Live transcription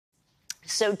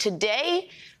So today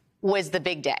was the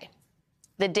big day.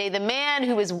 The day the man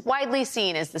who is widely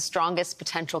seen as the strongest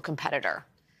potential competitor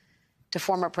to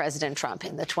former President Trump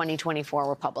in the 2024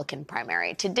 Republican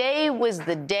primary. Today was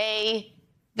the day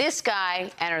this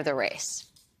guy entered the race.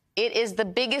 It is the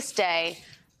biggest day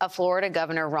of Florida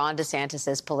Governor Ron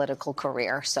DeSantis' political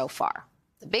career so far.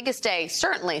 The biggest day,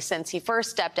 certainly, since he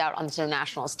first stepped out onto the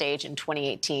national stage in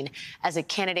 2018 as a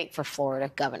candidate for Florida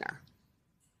governor.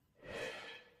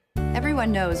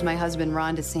 Everyone knows my husband,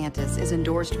 Ron DeSantis, is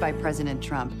endorsed by President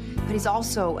Trump, but he's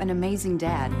also an amazing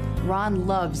dad. Ron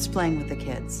loves playing with the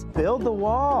kids. Build the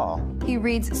wall. He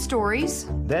reads stories.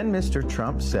 Then Mr.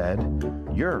 Trump said,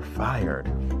 "You're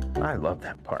fired." I love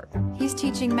that part. He's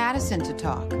teaching Madison to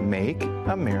talk. Make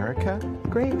America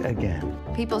great again.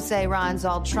 People say Ron's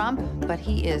all Trump, but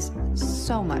he is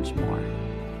so much more.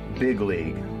 Big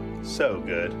league. So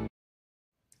good.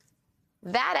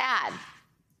 That ad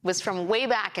was from way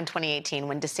back in 2018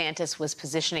 when DeSantis was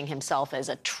positioning himself as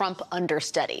a Trump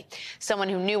understudy, someone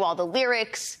who knew all the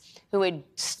lyrics, who had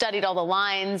studied all the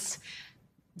lines,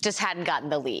 just hadn't gotten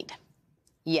the lead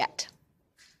yet.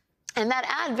 And that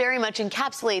ad very much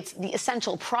encapsulates the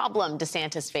essential problem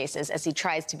DeSantis faces as he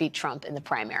tries to beat Trump in the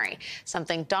primary,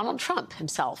 something Donald Trump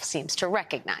himself seems to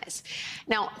recognize.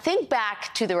 Now, think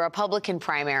back to the Republican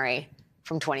primary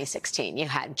from 2016. You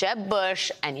had Jeb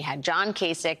Bush and you had John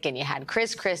Kasich and you had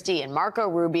Chris Christie and Marco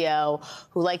Rubio,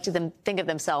 who like to think of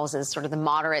themselves as sort of the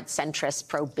moderate, centrist,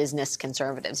 pro-business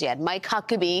conservatives. You had Mike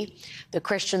Huckabee, the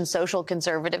Christian social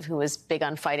conservative who was big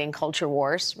on fighting culture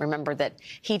wars. Remember that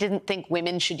he didn't think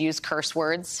women should use curse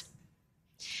words.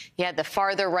 You had the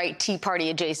farther right Tea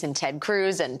Party adjacent Ted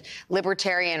Cruz and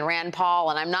libertarian Rand Paul.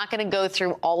 And I'm not going to go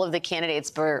through all of the candidates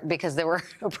because there were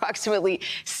approximately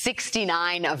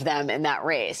 69 of them in that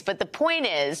race. But the point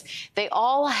is, they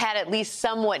all had at least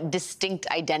somewhat distinct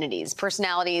identities,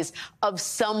 personalities of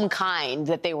some kind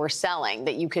that they were selling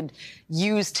that you could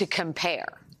use to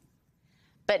compare.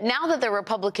 But now that the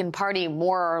Republican Party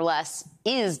more or less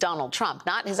is Donald Trump,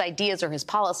 not his ideas or his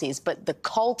policies, but the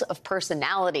cult of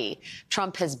personality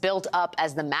Trump has built up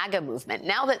as the MAGA movement,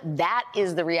 now that that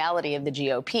is the reality of the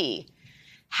GOP,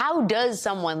 how does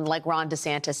someone like Ron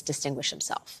DeSantis distinguish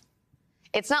himself?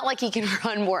 It's not like he can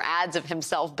run more ads of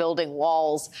himself building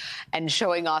walls and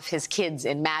showing off his kids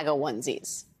in MAGA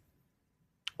onesies.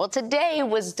 Well, today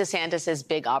was DeSantis'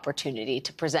 big opportunity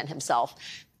to present himself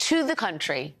to the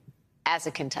country as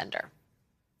a contender.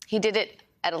 He did it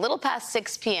at a little past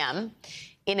 6 p.m.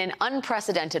 in an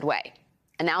unprecedented way,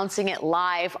 announcing it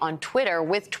live on Twitter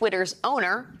with Twitter's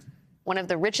owner, one of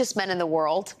the richest men in the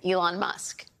world, Elon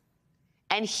Musk.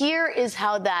 And here is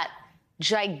how that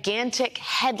gigantic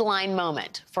headline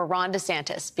moment for Ron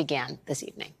DeSantis began this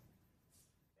evening.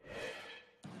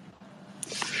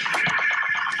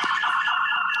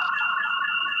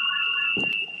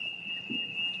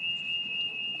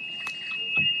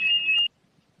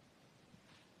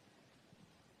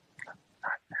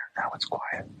 Now it's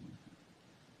quiet.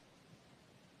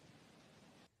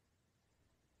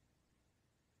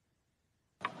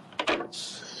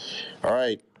 All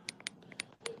right.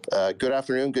 Good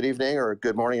afternoon, good evening, or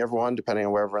good morning, everyone, depending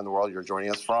on wherever in the world you're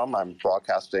joining us from. I'm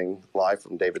broadcasting live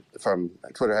from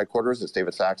Twitter headquarters. It's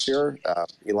David Sachs here.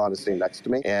 Elon is sitting next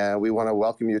to me. And we want to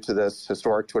welcome you to this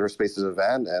historic Twitter Spaces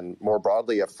event and, more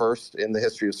broadly, a first in the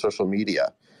history of social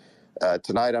media.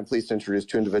 Tonight, I'm pleased to introduce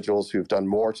two individuals who've done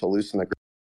more to loosen the grip.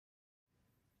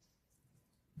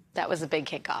 That was a big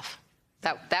kickoff.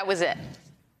 That was it.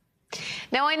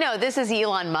 Now, I know this is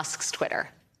Elon Musk's Twitter,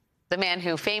 the man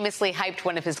who famously hyped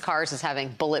one of his cars as having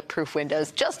bulletproof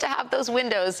windows just to have those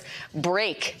windows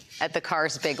break at the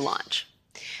car's big launch.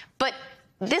 But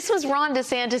this was Ron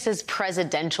DeSantis'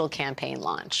 presidential campaign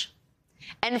launch.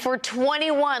 And for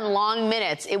 21 long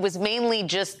minutes, it was mainly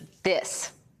just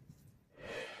this.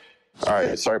 All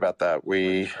right, sorry about that.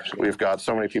 We've got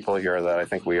so many people here that I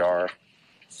think we are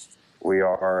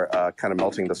kind of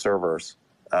melting the servers,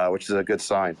 which is a good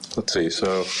sign. Let's see.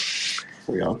 So,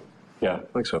 are we on? Yeah, I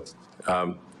think so.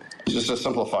 Just to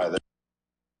simplify this,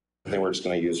 I think we're just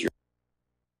going to use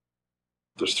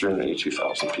there's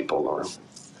 382,000 people in the room.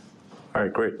 All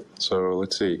right, great. So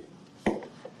let's see.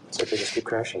 So they just keep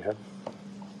crashing, huh?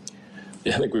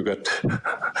 Yeah, I think we've got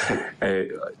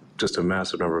just a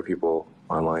massive number of people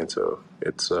online, so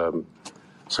it's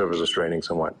servers are straining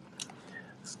somewhat.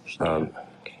 I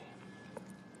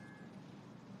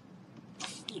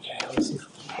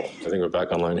think we're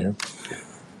back online here.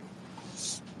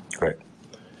 Great.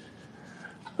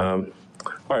 All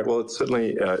right. Well, it's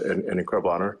certainly an incredible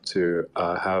honor to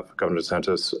have Governor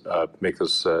DeSantis make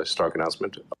this stark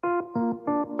announcement.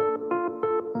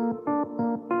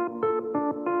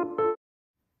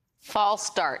 False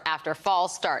start after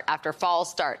false start after false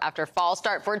start after false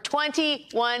start for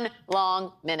 21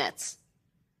 long minutes.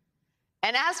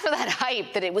 And as for that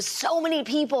hype that it was so many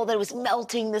people that it was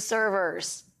melting the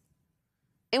servers,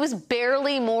 it was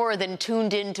barely more than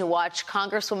tuned in to watch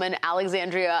Congresswoman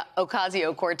Alexandria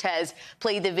Ocasio-Cortez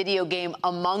play the video game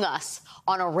Among Us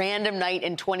on a random night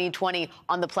in 2020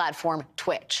 on the platform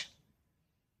Twitch.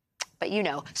 But you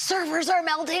know, servers are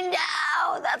melting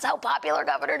down. That's how popular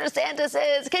Governor DeSantis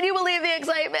is. Can you believe the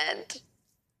excitement?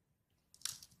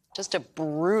 Just a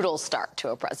brutal start to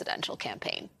a presidential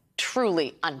campaign.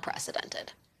 Truly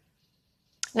unprecedented.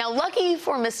 Now, lucky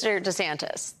for Mr.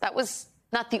 DeSantis, that was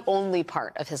not the only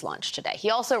part of his launch today.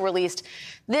 He also released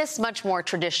this much more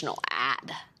traditional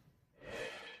ad.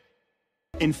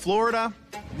 In Florida,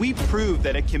 we proved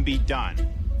that it can be done.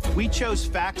 We chose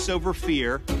facts over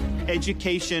fear,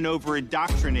 education over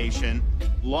indoctrination,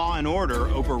 law and order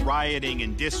over rioting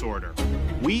and disorder.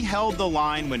 We held the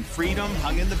line when freedom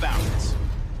hung in the balance.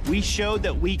 We showed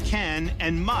that we can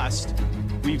and must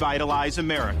revitalize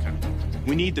America.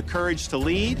 We need the courage to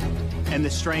lead and the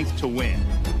strength to win.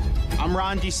 I'm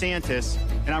Ron DeSantis,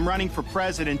 and I'm running for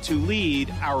president to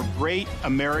lead our great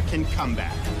American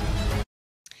comeback.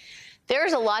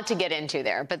 There's a lot to get into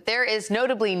there, but there is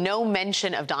notably no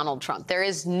mention of Donald Trump. There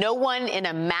is no one in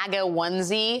a MAGA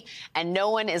onesie, and no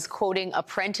one is quoting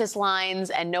apprentice lines,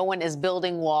 and no one is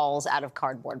building walls out of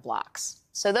cardboard blocks.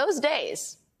 So those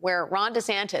days where Ron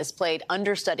DeSantis played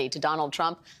understudy to Donald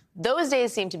Trump, those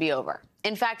days seem to be over.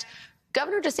 In fact,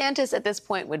 Governor DeSantis at this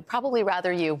point would probably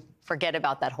rather you forget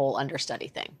about that whole understudy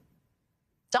thing.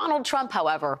 Donald Trump,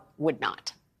 however, would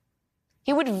not.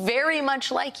 He would very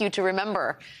much like you to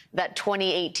remember that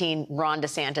 2018 Ron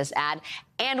DeSantis ad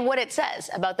and what it says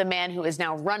about the man who is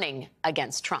now running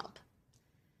against Trump.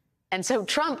 And so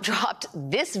Trump dropped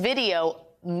this video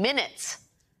minutes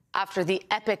after the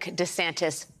epic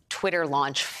DeSantis Twitter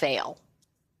launch fail.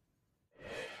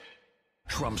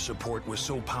 Trump's support was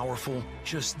so powerful,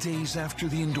 just days after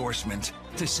the endorsement,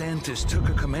 DeSantis took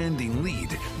a commanding lead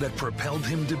that propelled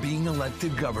him to being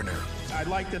elected governor. I'd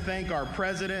like to thank our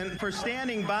president for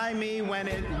standing by me when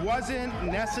it wasn't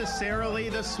necessarily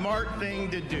the smart thing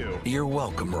to do. You're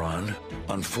welcome, Ron.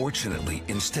 Unfortunately,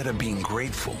 instead of being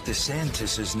grateful,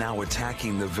 DeSantis is now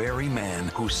attacking the very man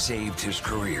who saved his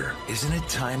career. Isn't it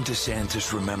time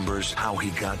DeSantis remembers how he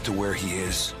got to where he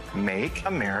is? Make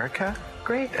America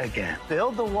great again.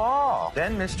 Build the wall.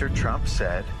 Then Mr. Trump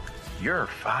said, "You're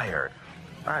fired."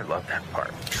 I love that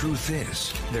part. Truth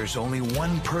is, there's only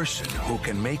one person who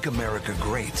can make America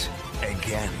great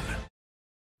again.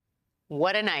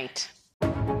 What a night.